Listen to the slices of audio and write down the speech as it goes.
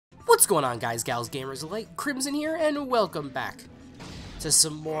What's going on, guys, gals, gamers alike? Crimson here, and welcome back to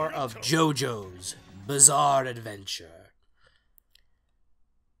some more of Jojo's Bizarre Adventure.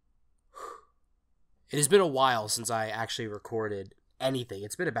 It has been a while since I actually recorded anything.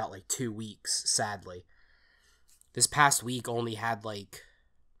 It's been about like 2 weeks, sadly. This past week only had like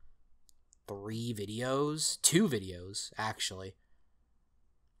 3 videos, 2 videos actually.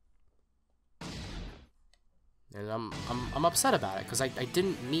 And I'm upset about it, because I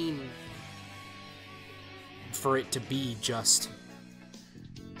didn't mean for it to be just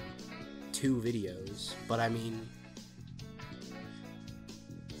 2 videos. But I mean,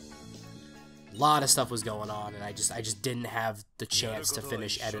 a lot of stuff was going on, and I just didn't have the chance to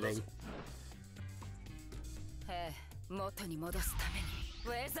finish editing.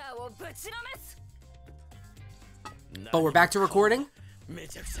 But we're back to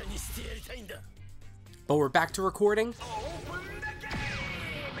recording.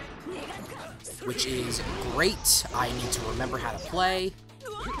 Which is great. I need to remember how to play.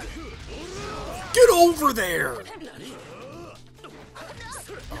 Get over there! Oh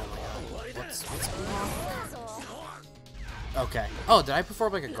my god. What's okay. Oh, did I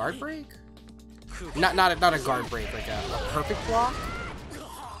perform like a guard break? Not a guard break, like a perfect block?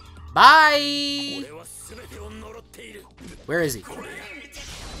 Bye! Where is he?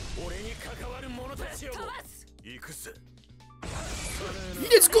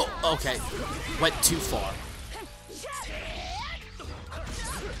 Let's go! Okay. Went too far.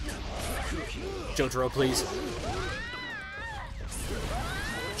 Jojo, please.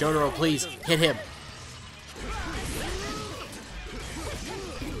 Jojo, please. Hit him.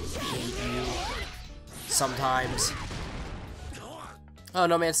 Hate you. Sometimes. Oh,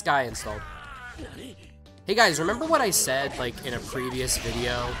 No Man's Sky installed. Hey guys, remember what I said, like, in a previous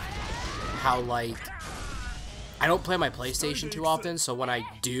video? How, like, I don't play my PlayStation too often, so when I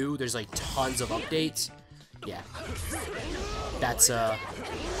do, there's like tons of updates. Yeah. That's that.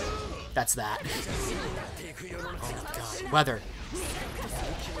 Oh my god. Weather.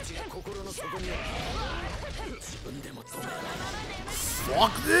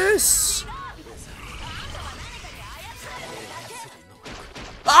 Fuck this!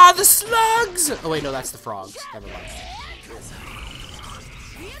 Ah, the slugs! Oh wait, no, that's the frogs. Never mind.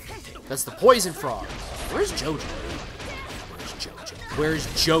 That's the poison frog. Where's Jojo? Where's Jojo? Where's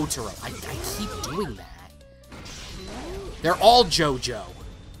Jotaro? I keep doing that. They're all Jojo.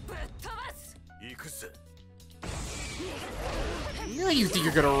 Yeah, you think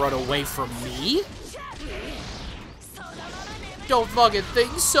you're gonna run away from me? Don't fucking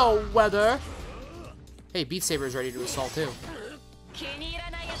think so, Weather. Hey, Beat Saber is ready to assault too.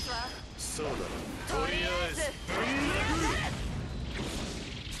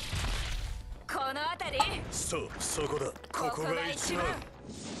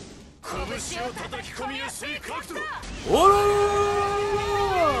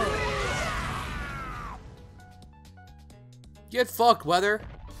 Get fucked, Weather.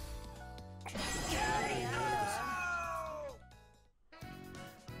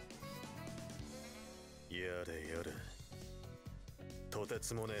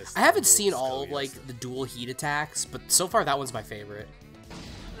 I haven't seen all of, like, the dual heat attacks, but so far that one's my favorite.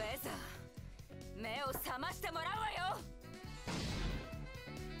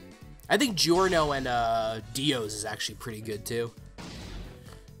 I think Giorno and Dio's is actually pretty good too.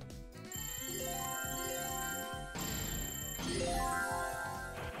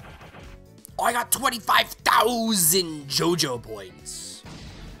 Oh, I got 25,000 Jojo points.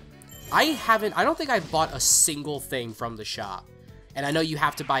 I don't think I've bought a single thing from the shop. And I know you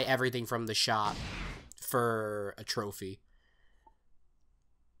have to buy everything from the shop for a trophy.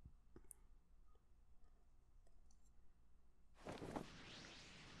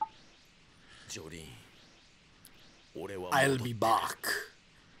 I'll be back.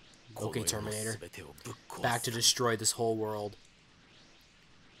 Okay, Terminator. Back to destroy this whole world.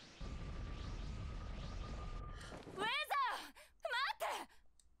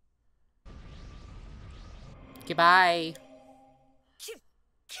 Goodbye.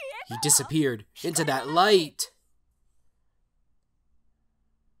 He disappeared into that light.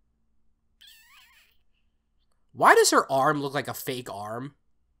 Why does her arm look like a fake arm?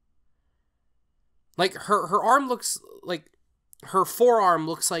 Like, her arm looks like, her forearm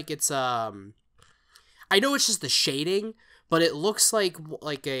looks like it's, I know it's just the shading, but it looks like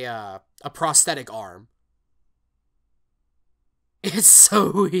a prosthetic arm. It's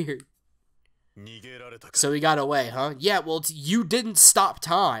so weird. So he got away, huh? Yeah, well, you didn't stop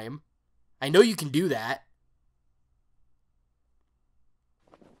time. I know you can do that.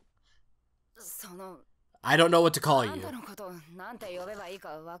 I don't know what to call you.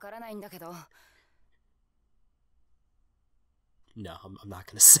 No, I'm not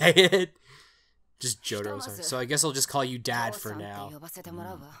gonna say it. Just Jojo. So I guess I'll just call you Dad for now.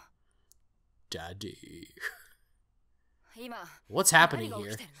 Daddy. What's happening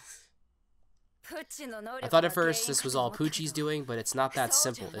here? I thought at first this was all Poochie's doing, but it's not that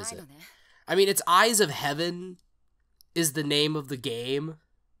simple, is it? I mean, it's Eyes of Heaven is the name of the game.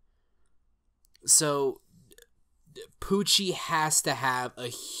 So Poochie has to have a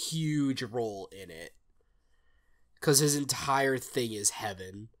huge role in it. Because his entire thing is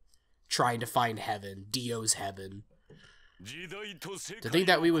heaven. Trying to find heaven. Dio's heaven. To think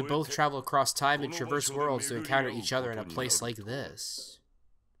that we would both travel across time and traverse worlds to encounter each other in a place like this.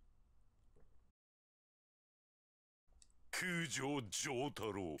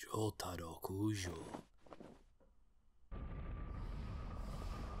 Jotaro Kujo.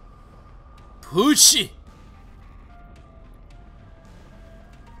 Poochie!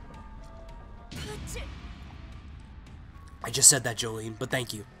 I just said that, Jolene, but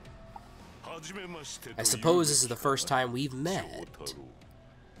thank you. I suppose this is the first time we've met.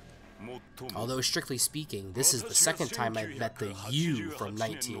 Although, strictly speaking, this is the second time I've met the you from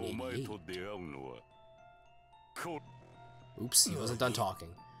 1988. Oops, he wasn't done talking.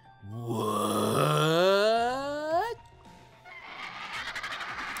 What?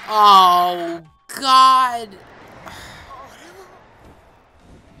 Oh, God!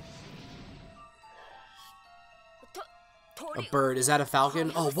 A bird. Is that a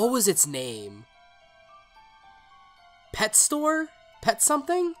falcon? Oh, what was its name? Pet store? Pet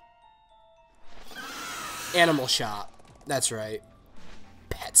something? Animal shop. That's right.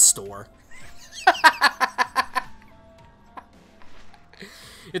 Pet store.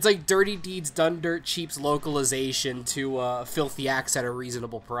 It's like Dirty Deeds Done Dirt Cheap's localization to Filthy Acts at a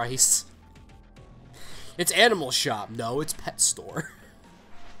reasonable price. It's animal shop. No, it's pet store.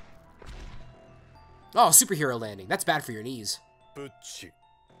 Oh, superhero landing. That's bad for your knees.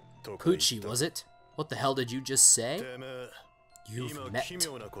 Poochie, was it? What the hell did you just say? You've met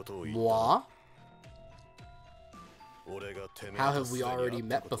moi? How have we already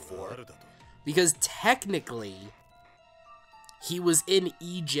met before? Because technically, he was in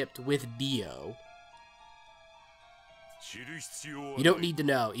Egypt with Dio. You don't need to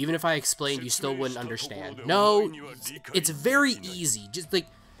know. Even if I explained, you still wouldn't understand. No, it's very easy. Just like,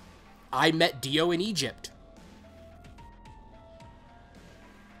 I met Dio in Egypt.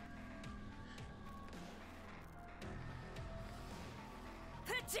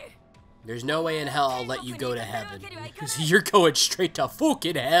 There's no way in hell I'll let you go to heaven. You're going straight to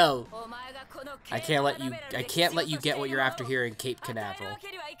fucking hell. I can't let you get what you're after here in Cape Canaveral.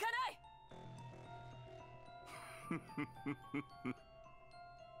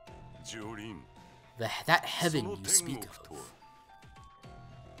 That heaven you speak of.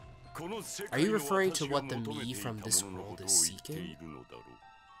 Are you referring to what the me from this world is seeking?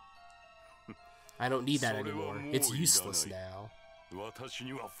 I don't need that anymore. It's useless now.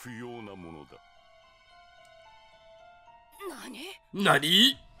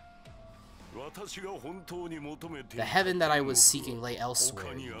 Nani? The heaven that I was seeking lay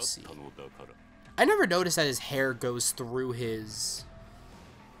elsewhere, you see. I never noticed that his hair goes through his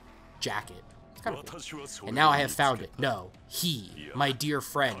jacket. Kind of cool. And now I have found it. No, he, my dear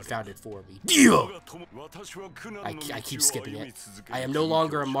friend, found it for me. Dio! I keep skipping it. I am no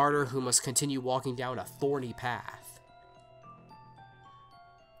longer a martyr who must continue walking down a thorny path.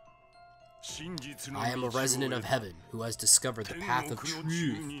 I am a resident of heaven who has discovered the path of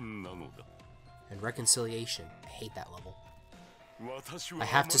truth and reconciliation. I hate that level. I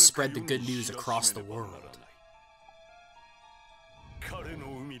have to spread the good news across the world.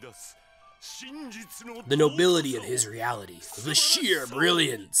 The nobility of his reality, the sheer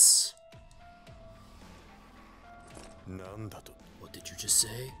brilliance. What did you just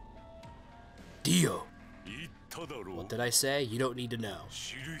say? Dio. What did I say? You don't need to know.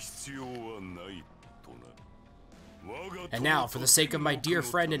 And now, for the sake of my dear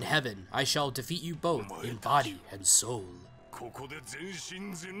friend in heaven, I shall defeat you both in body and soul. He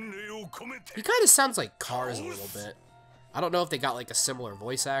kind of sounds like Cars a little bit. I don't know if they got like a similar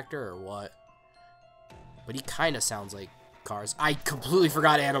voice actor or what. But he kind of sounds like Cars. I completely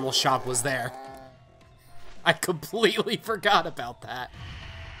forgot Animal Shop was there. I completely forgot about that.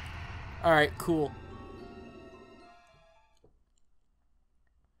 Alright, cool.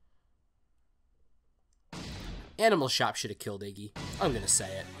 Animal Shop should have killed Iggy. I'm gonna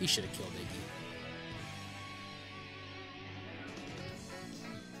say it. He should have killed Iggy.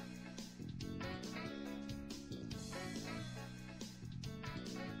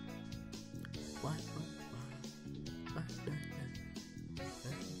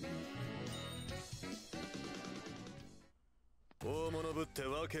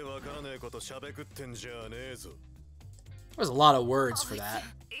 There's a lot of words for that.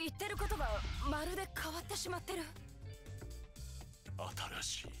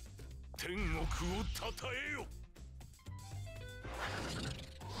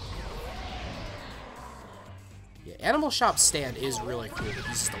 Yeah, Animal Shop stand is really cool, but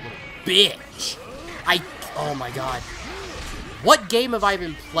he's just a little bitch. Oh my god. What game have I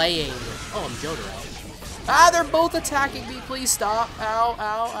been playing? Oh, I'm Jojo. Ah, they're both attacking me. Please stop. Ow,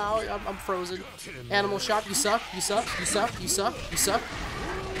 ow, ow. I'm frozen. Animal Shop, you suck. You suck. You suck. You suck. You suck.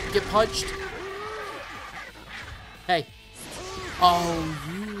 Get punched. Hey. Oh,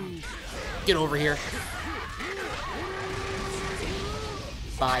 you. Get over here.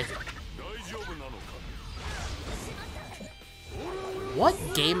 Bye. What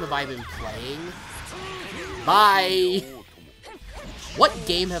game have I been playing? Bye. What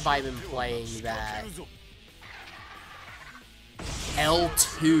game have I been playing that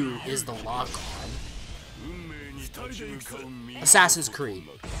L2 is the lock-on? Assassin's Creed.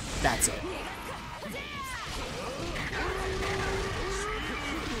 That's it.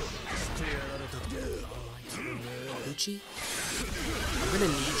 Gucci? I'm gonna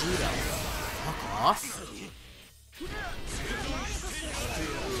need you to fuck off.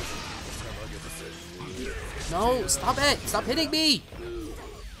 No, stop it! Stop hitting me!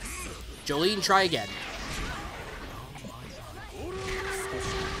 Jolene, try again.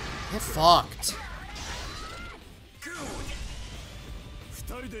 Get fucked.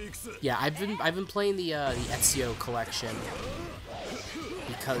 Yeah, I've been playing the Ezio collection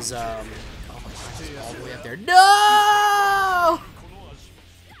because oh my god, it's all the way up there. No!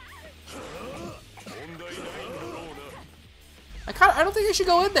 I don't think I should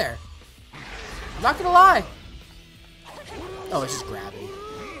go in there. I'm not gonna lie. Oh, it's just grabbing.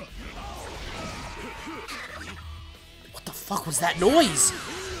 What the fuck was that noise?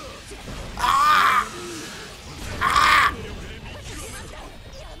 Ah! Ah!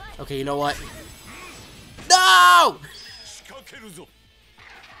 Okay, you know what? No!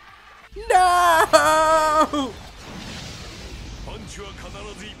 No!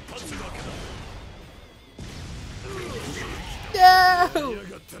 No!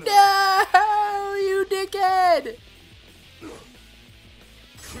 No! You dickhead!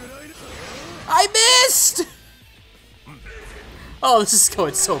 I missed! Oh, this is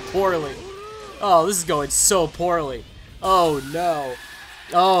going so poorly. Oh, this is going so poorly. Oh, no.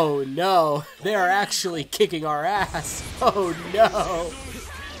 Oh, no. They are actually kicking our ass. Oh, no.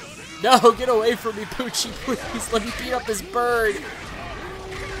 No, get away from me, Poochie, please. Let me beat up this bird.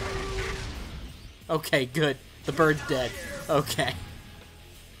 Okay, good. The bird's dead. Okay.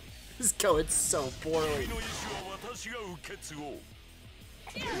 This is going so poorly.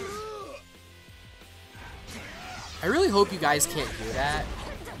 I really hope you guys can't hear that.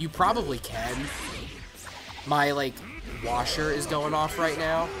 You probably can. My, like, washer is going off right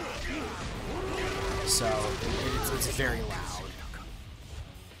now. So, it's very loud.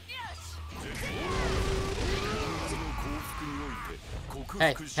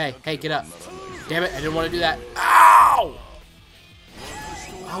 Hey, hey, hey, get up. Damn it, I didn't want to do that. Ow!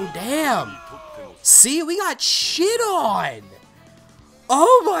 Oh, damn. See, we got shit on.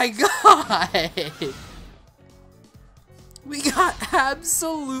 Oh my god. We got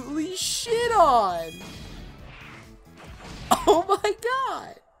absolutely shit on. Oh my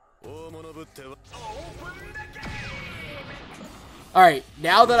god. Alright,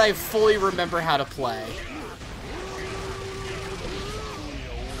 now that I fully remember how to play.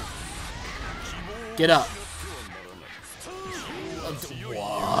 Get up.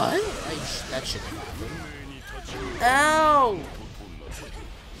 What? That shouldn't happen. Ow!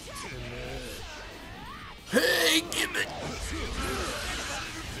 Hey, give it!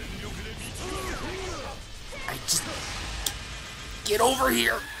 I just... Get over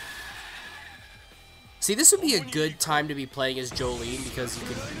here! See, this would be a good time to be playing as Jolene because you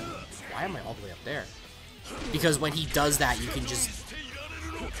can... Why am I all the way up there? Because when he does that, you can just...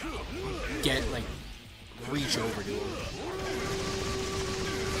 get, like... reach over to him.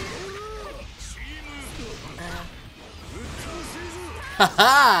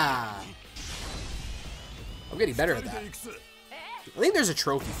 Haha! I'm getting better at that. I think there's a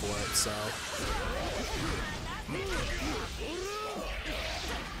trophy for it, so...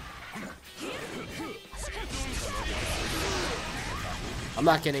 I'm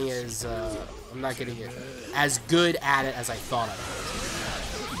not getting as good at it as I thought I was.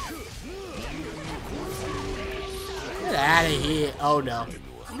 Get out of here! Oh no!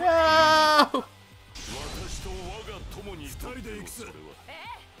 No!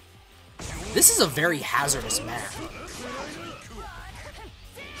 This is a very hazardous map.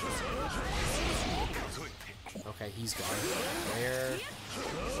 Okay, he's gone. Where?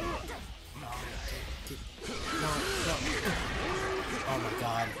 No. Oh my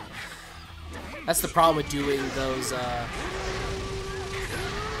god. That's the problem with doing those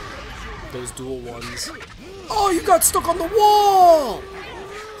dual ones. Oh, you got stuck on the wall!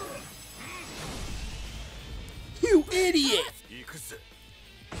 You idiot!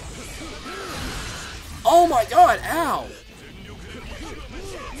 Oh my god, ow!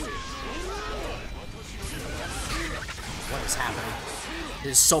 What is happening?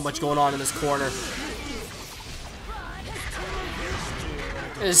 There's so much going on in this corner.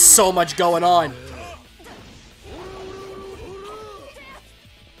 There's so much going on.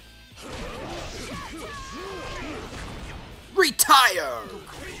 Retire!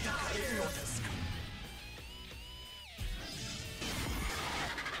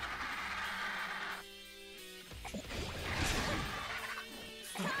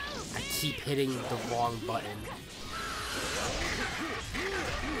 I keep hitting the wrong button.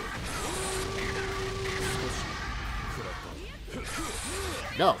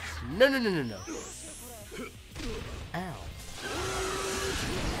 No. No. Ow.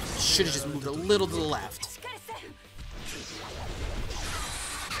 Should have just moved a little to the left.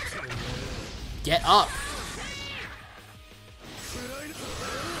 Get up!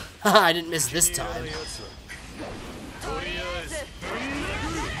 I didn't miss this time.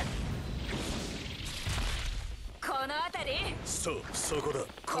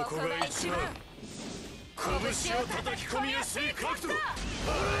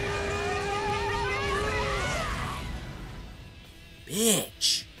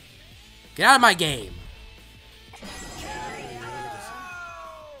 Bitch! Get out of my game!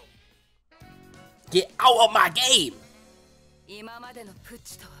 Get out of my game!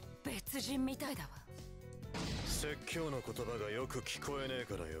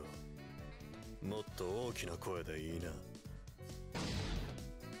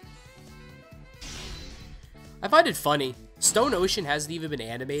 I find it funny. Stone Ocean hasn't even been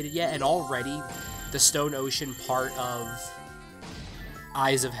animated yet, and already the Stone Ocean part of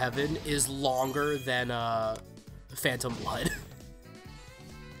Eyes of Heaven is longer than Phantom Blood.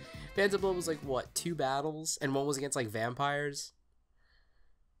 Phantom Blood was like, what, 2 battles? And one was against, like, vampires?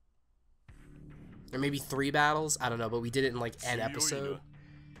 Or maybe 3 battles? I don't know, but we did it in, like, an episode.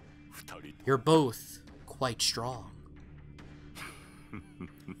 You're both quite strong.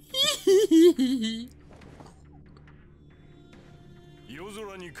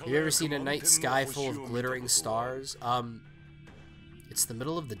 Have you ever seen a night sky full of glittering stars? It's the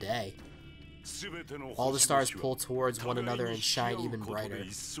middle of the day. All the stars pull towards one another and shine even brighter.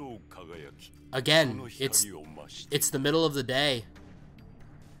 Again, it's the middle of the day.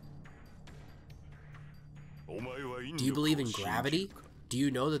 Do you believe in gravity? Do you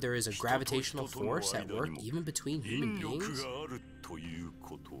know that there is a gravitational force at work even between human beings?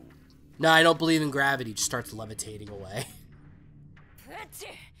 No, I don't believe in gravity. Just starts levitating away.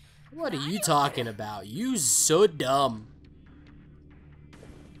 What are you talking about? You so dumb.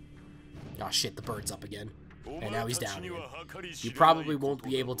 Oh shit, the bird's up again. And now he's down again. You probably won't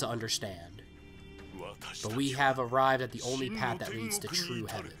be able to understand. But we have arrived at the only path that leads to true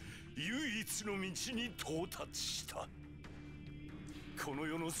heaven.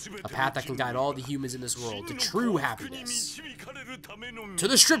 A path that can guide all the humans in this world to true happiness. To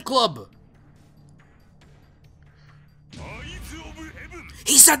the strip club!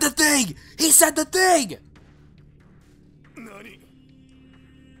 He said the thing! He said the thing!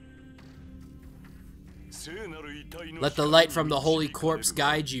 Let the light from the holy corpse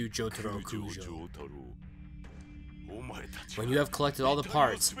guide you, Jotaro Kujo. When you have collected all the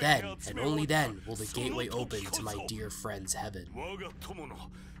parts, then, and only then, will the gateway open to my dear friend's heaven.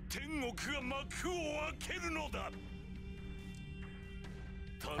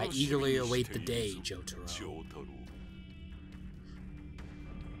 I eagerly await the day, Jotaro.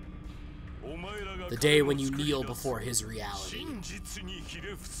 The day when you kneel before his reality.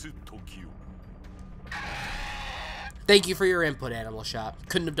 Thank you for your input, Animal Shop.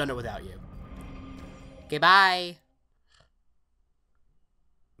 Couldn't have done it without you. Okay, bye.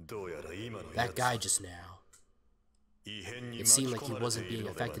 That guy just now. It seemed like he wasn't being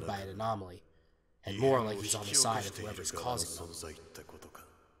affected by an anomaly, and more like he's on the side of whoever's causing them.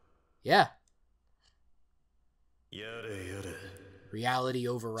 Yeah. Reality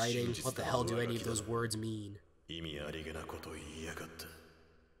overriding. What the hell do any of those words mean?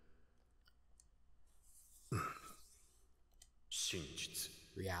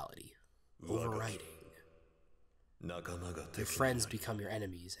 Reality overriding. Your friends become your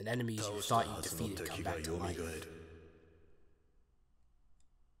enemies, and enemies you thought you defeated come back to life.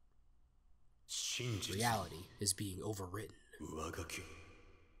 Reality is being overwritten.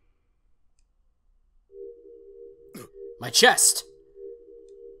 My chest!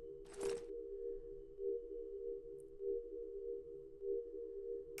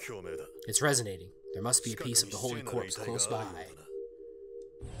 It's resonating. There must be a piece of the holy corpse close by.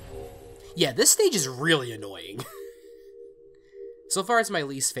 Yeah, this stage is really annoying. So far, it's my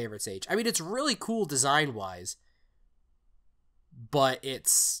least favorite stage. I mean, it's really cool design-wise, but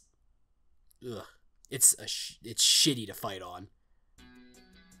it's... Ugh. It's shitty to fight on.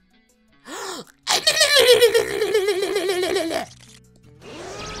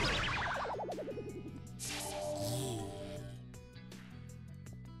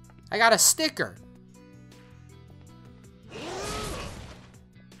 I got a sticker.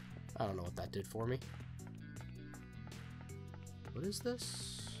 I don't know what that did for me. What is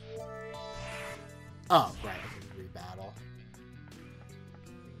this? Oh, right. I can rebattle.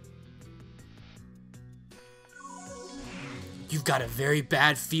 You've got a very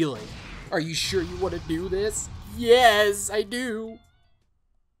bad feeling. Are you sure you want to do this? Yes, I do.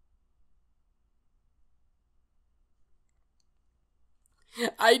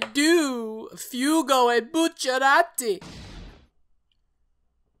 I do. Fugo and Bucciarati.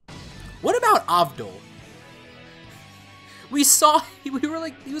 What about Avdol? We saw, he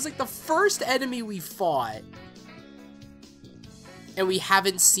was like the first enemy we fought. And we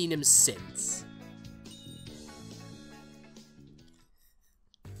haven't seen him since.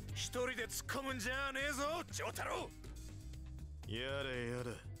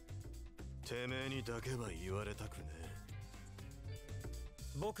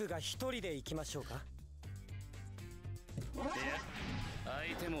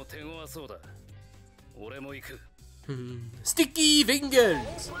 Sticky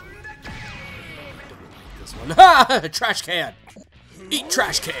fingers! This one. Ha! Trash can! Eat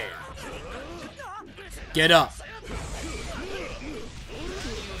trash can! Get up!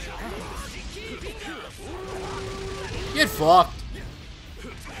 Get fucked!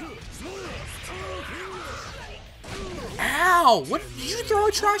 Ow! What? Did you throw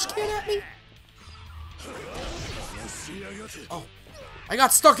a trash can at me? Oh. I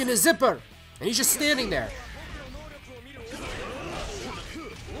got stuck in his zipper! And he's just standing there.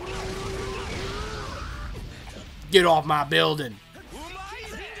 Get off my building!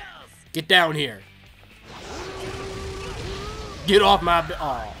 Get down here! Get off my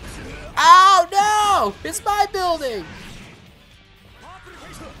oh. Oh no! It's my building!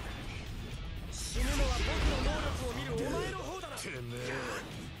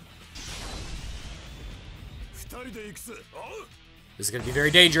 This is gonna be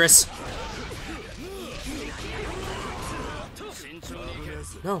very dangerous.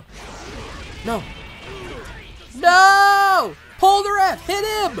 No. No. No! Pull the ref! Hit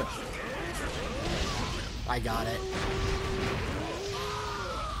him! I got it.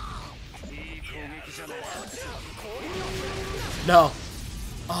 No.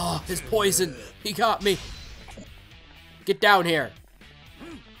 Oh, his poison. He got me. Get down here.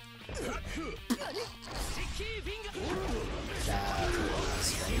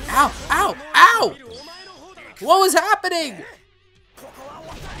 Ow! Ow! Ow! What was happening?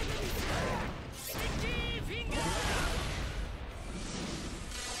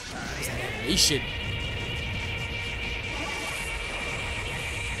 Animation.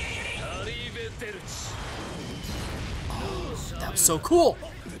 Oh, that was so cool.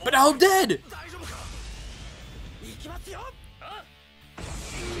 But now I'm dead.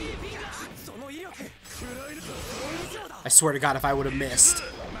 I swear to God, if I would have missed.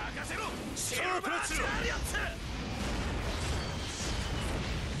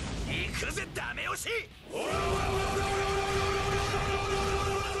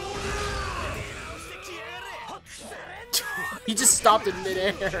 He just stopped in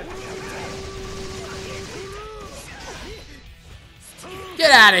midair.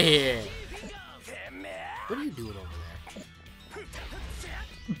 Get out of here! What are you doing over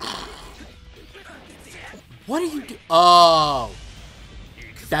there? What are you doing? Oh!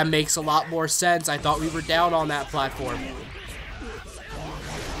 That makes a lot more sense. I thought we were down on that platform. Can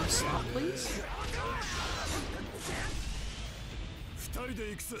you stop, please?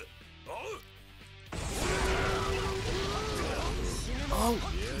 Oh,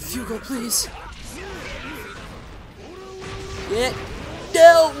 Fugo, please. Get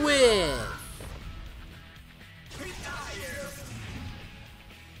dealt with.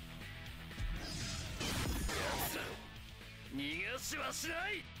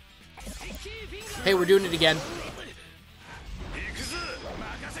 Hey, we're doing it again.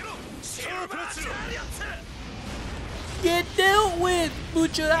 Get dealt with,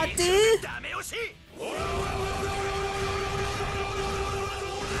 Bucciarati.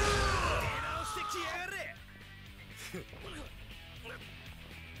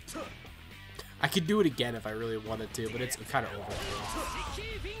 I could do it again if I really wanted to, but it's kind of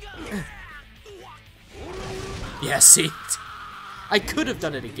overkill. Yeah, see? I could have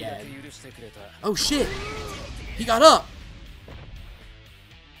done it again. Oh shit! He got up!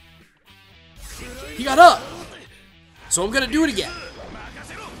 He got up! So I'm gonna do it again.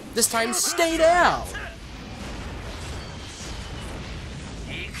 This time, stay down!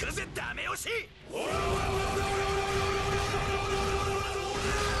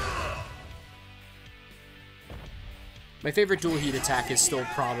 My favorite dual heat attack is still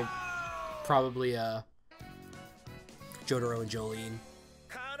probably Jotaro and Jolene.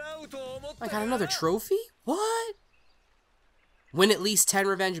 I got another trophy? What? Win at least 10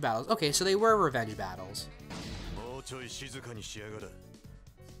 revenge battles. Okay, so they were revenge battles.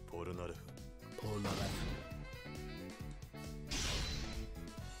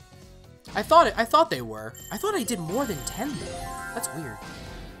 I thought they were. I thought I did more than 10 though. That's weird.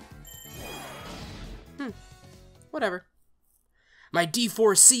 Whatever. My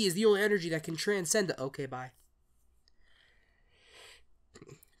D4C is the only energy that can transcend the— okay, bye.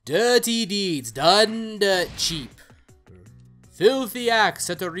 Dirty deeds done cheap. Filthy acts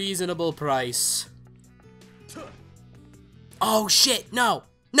at a reasonable price. Oh shit, no!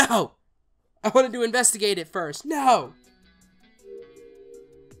 No! I wanted to investigate it first. No!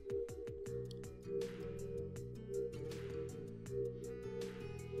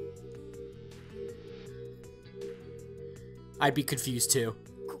 I'd be confused too.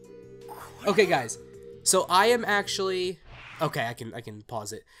 Okay, guys. So I am actually— okay, I can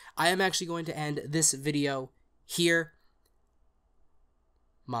pause it. I am actually going to end this video here.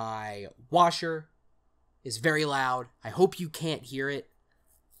 My washer is very loud. I hope you can't hear it,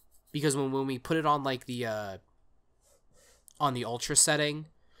 because when we put it on like the on the ultra setting,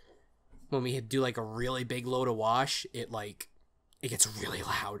 when we do like a really big load of wash, it gets really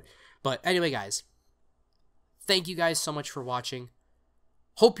loud. But anyway, guys, thank you guys so much for watching.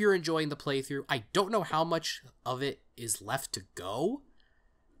 Hope you're enjoying the playthrough. I don't know how much of it is left to go,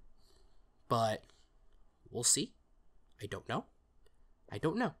 but we'll see. I don't know.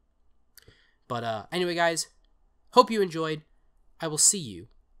 But anyway, guys, hope you enjoyed. I will see you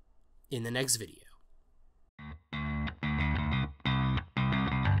in the next video.